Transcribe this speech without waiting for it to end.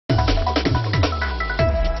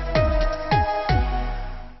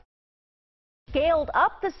sailed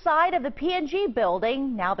up the side of the P&G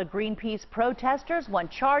building. Now the Greenpeace protesters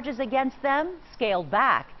want charges against them scaled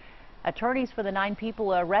back. Attorneys for the 9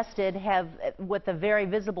 people arrested have, with a very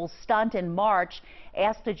visible stunt in March,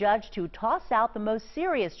 asked a judge to toss out the most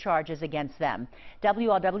serious charges against them.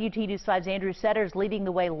 WLWT News 5's Andrew Setters leading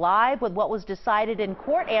the way live with what was decided in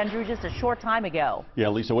court, Andrew, just a short time ago. Yeah,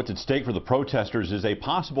 Lisa, what's at stake for the protesters is a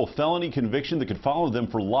possible felony conviction that could follow them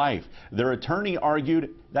for life. Their attorney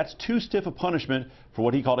argued that's too stiff a punishment for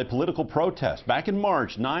what he called a political protest. Back in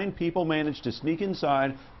March, 9 people managed to sneak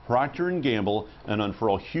inside Procter & Gamble and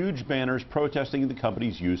unfurl huge banners protesting the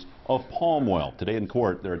company's use of palm oil. Today in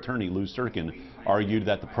court, their attorney, Lou Serkin, argued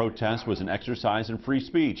that the protest was an exercise in free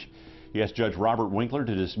speech. He asked Judge Robert Winkler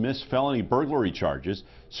to dismiss felony burglary charges.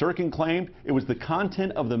 Serkin claimed it was the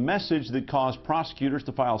content of the message that caused prosecutors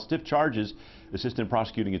to file stiff charges. Assistant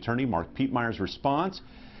prosecuting attorney Mark Pietmeyer's response,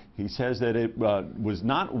 he says that it was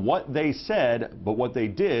not what they said, but what they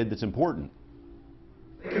did that's important.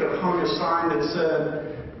 They could have hung a sign that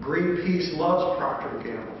said, Greenpeace loves Procter &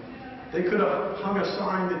 Gamble. They could have hung a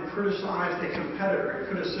sign that criticized a competitor. It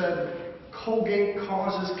could have said, Colgate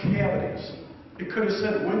causes cavities. It could have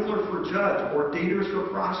said, Winkler for judge or Dieters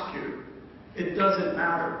for prosecutor. It doesn't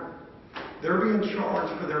matter. They're being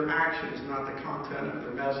charged for their actions, not the content of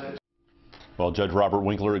their message. Well, Judge Robert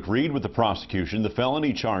Winkler agreed with the prosecution. The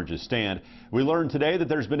felony charges stand. We learned today that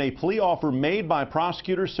there's been a plea offer made by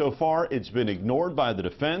prosecutors. So far, it's been ignored by the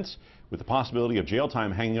defense. With the possibility of jail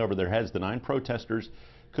time hanging over their heads, the 9 protesters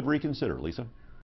could reconsider. Lisa?